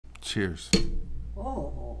Cheers.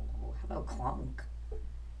 Oh, how about clunk?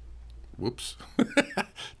 Whoops.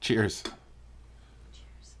 Cheers.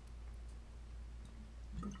 Cheers.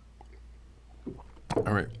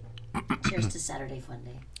 All right. Cheers to Saturday Fun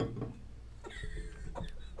Day.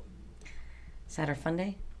 Saturday Fun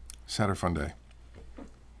Day? Saturday Fun Day.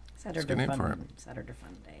 Saturday good name Fun, for it. Saturday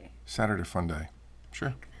Fun Day. Saturday Fun Day.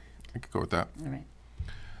 Sure. I could go with that. All right.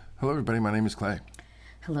 Hello, everybody. My name is Clay.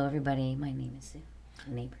 Hello, everybody. My name is Sue.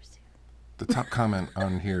 Neighbor Sue. The top comment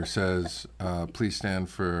on here says, please stand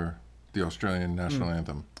for the Australian national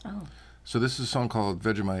anthem. Oh. So this is a song called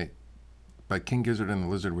Vegemite by King Gizzard and the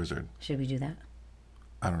Lizard Wizard. Should we do that?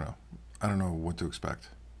 I don't know. I don't know what to expect.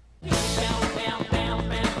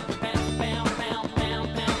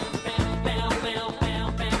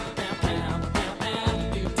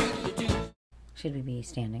 Should we be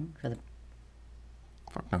standing for the...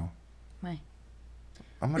 Fuck no. Why?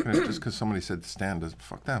 I'm not going to, just because somebody said stand,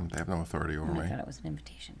 fuck them. They have no authority over I me. thought it was an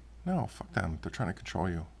invitation. No, fuck them. They're trying to control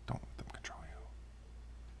you. Don't let them control you.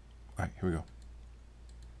 All right, here we go.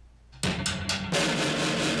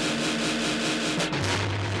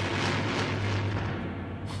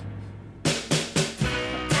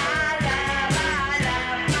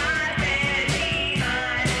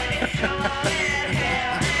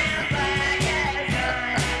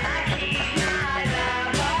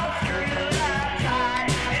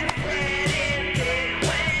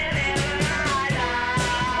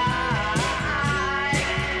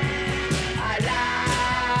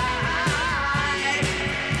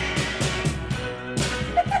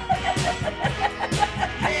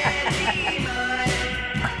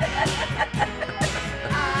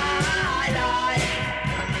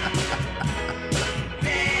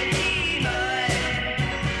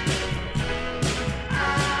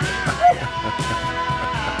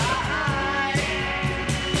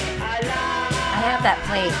 That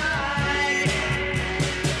plate.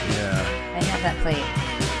 Yeah. I have that plate.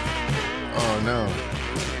 Oh, no.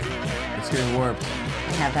 It's getting warped. I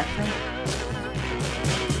have that plate.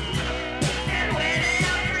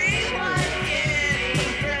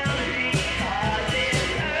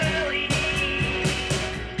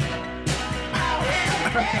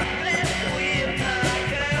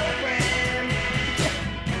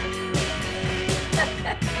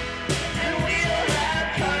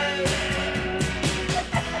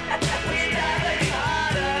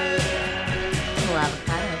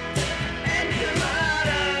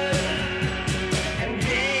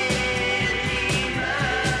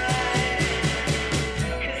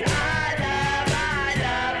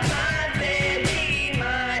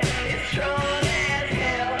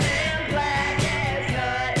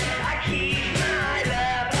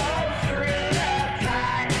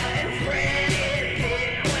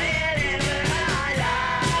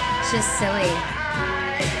 Just silly.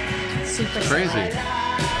 Super crazy. Silly.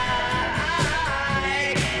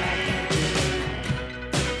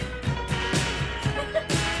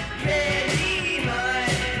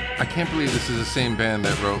 I can't believe this is the same band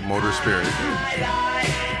that wrote Motor Spirit.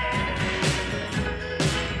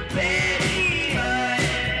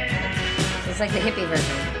 It's like the hippie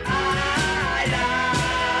version.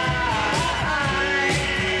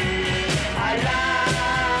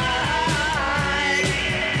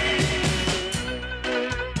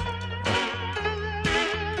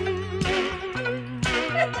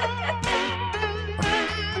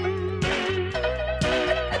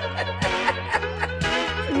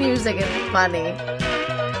 Music is funny.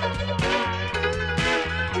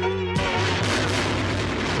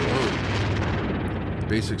 Whoa.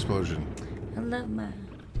 Bass explosion. I love my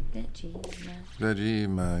Vegemite.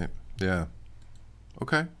 Vegemite. Yeah.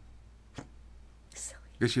 Okay. Silly.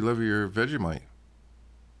 Guess you love your Vegemite.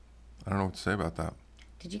 I don't know what to say about that.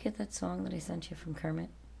 Did you get that song that I sent you from Kermit?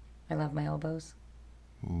 I love my elbows.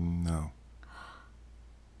 No.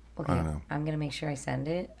 Okay, I don't know. I'm gonna make sure I send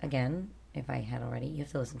it again. If I had already, you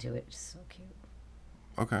have to listen to it. It's so cute.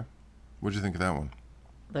 Okay. What'd you think of that one?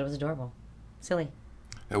 But it was adorable. Silly.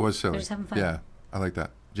 It was silly. They're just having fun. Yeah, I like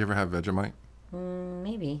that. Did you ever have Vegemite?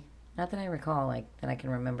 Maybe. Not that I recall, like, that I can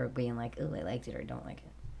remember being like, ooh, I liked it or don't like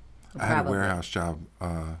it. I had a warehouse job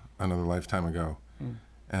another lifetime ago,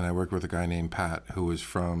 and I worked with a guy named Pat who was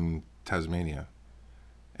from Tasmania,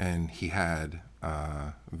 and he had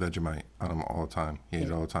Vegemite on him all the time. He ate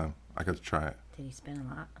it all the time. I got to try it. Did he spin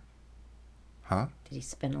a lot? Huh? Did he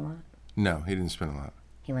spin a lot? No, he didn't spin a lot.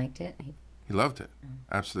 He liked it? He loved it.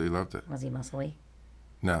 Absolutely loved it. Was he muscly?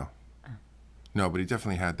 No. No, but he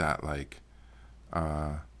definitely had that, like,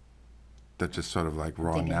 that just sort of like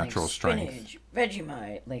raw natural like strength. spinach,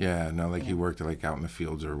 Vegemite, like Yeah, no, like he worked like out in the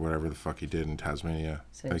fields or whatever the fuck he did in Tasmania.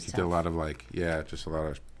 So it Like was he did a tough. lot of like, yeah, just a lot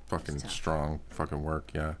of fucking tough. strong fucking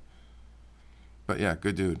work. Yeah. But yeah,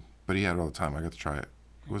 good dude. But he had it all the time. I got to try it.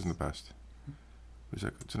 It wasn't the best. He's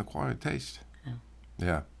like, it's an acquired taste. Oh.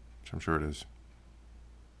 Yeah, which I'm sure it is.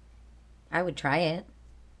 I would try it.